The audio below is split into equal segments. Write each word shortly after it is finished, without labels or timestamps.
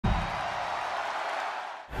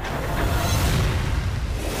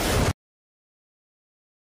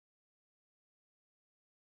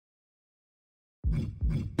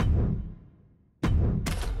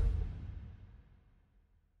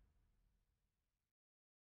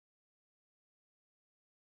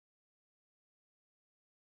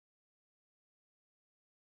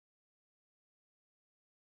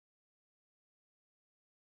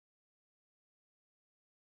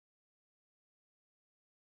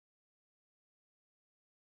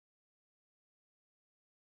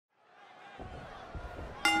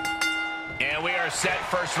And we are set.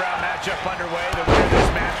 First round matchup underway. The winner of this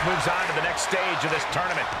match moves on to the next stage of this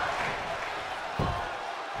tournament.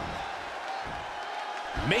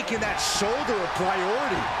 Making that shoulder a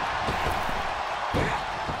priority.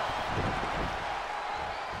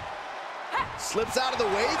 Slips out of the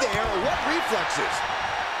way there. What reflexes?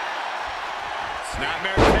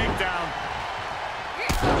 Snapmare takedown.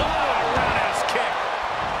 Oh, roundhouse kick.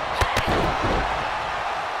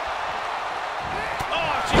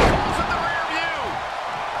 Oh, she pulls in the rear view.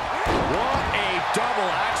 What a double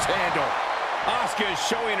axe handle. Asuka is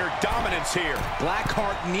showing her dominance here.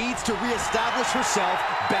 Blackheart needs to reestablish herself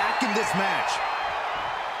back in this match.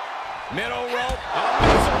 Middle rope. A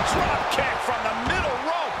missile drop kick from the middle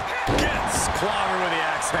rope. Gets clobbered with the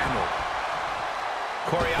axe handle.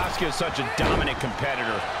 Corey, Asuka is such a dominant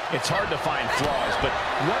competitor. It's hard to find flaws, but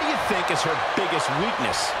what do you think is her biggest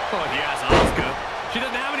weakness? Oh, if you ask Asuka, she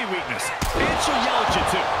doesn't have any weakness. And she'll yell at you,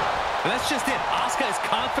 too. And that's just it. Asuka is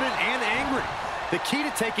confident and angry. The key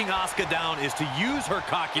to taking Asuka down is to use her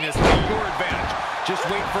cockiness to your advantage. Just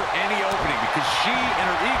wait for any opening, because she and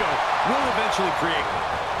her ego will eventually create one.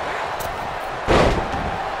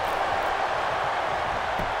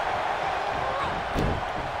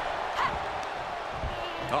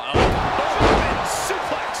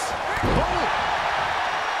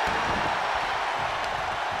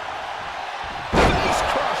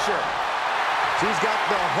 She's got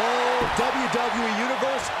the whole WWE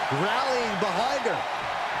Universe rallying behind her.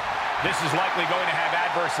 This is likely going to have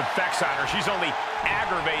adverse effects on her. She's only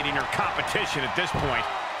aggravating her competition at this point.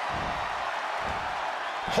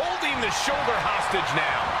 Holding the shoulder hostage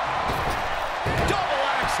now. Double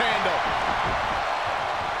axe handle.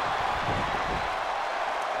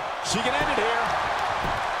 She can end it here.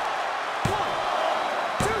 1,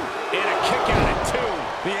 2. And a kick out at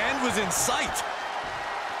 2. The end was in sight.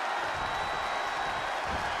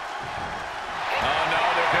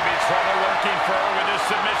 Trouble working for her with this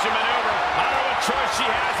submission maneuver. I don't know what choice she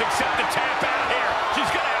has except to tap out here. She's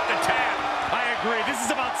going to have to tap. I agree. This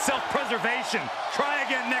is about self-preservation. Try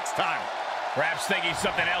again next time. Perhaps thinking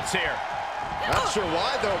something else here. Not sure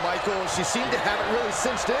why, though, Michael. She seemed to have it really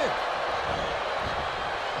cinched in.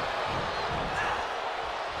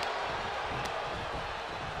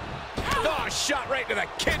 Oh, shot right to the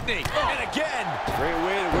kidney. And again. Great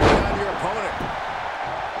way to wear down your opponent.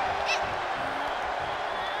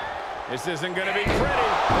 This isn't going to be pretty.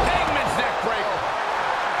 Hangman's neck breaker.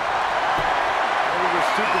 What is this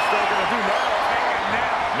superstar going to do now?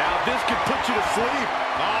 Now this could put you to sleep.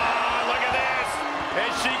 Oh, look at this.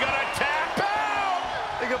 Is she going to tap out?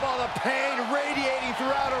 Think of all the pain radiating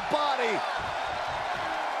throughout her body.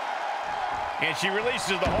 And she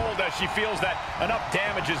releases the hold as she feels that enough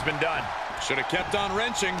damage has been done. Should have kept on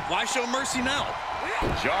wrenching. Why show mercy now?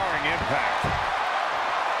 Jarring impact.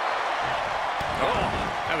 Oh,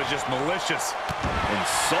 that was just malicious.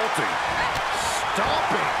 Insulting.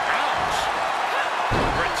 Stomping. Ouch.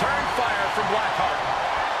 Return fire from Blackheart.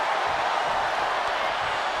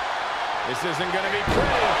 This isn't going to be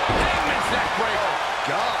pretty. Hangman's neck breaker.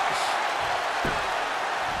 Gosh.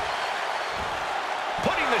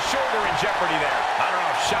 Putting the shoulder in jeopardy there. I don't know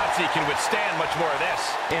if Shotzi can withstand much more of this.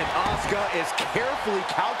 And Asuka is carefully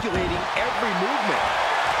calculating every movement.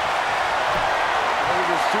 What is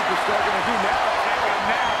this superstar going to do now?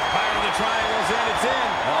 Fire the triangle's in, it's in.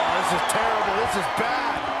 Oh, this is terrible. This is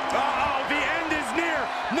bad. Uh-oh, the end is near.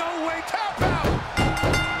 No way, tap out.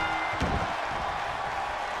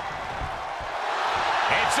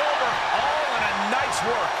 It's over. All in a nice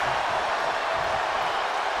work.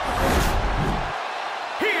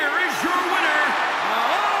 Here is your winner,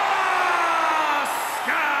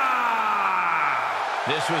 Asuka!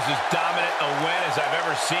 This was as dominant a win as I've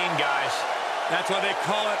ever seen, guys. That's why they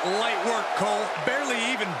call it light work, Cole. Barely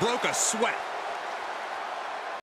even broke a sweat.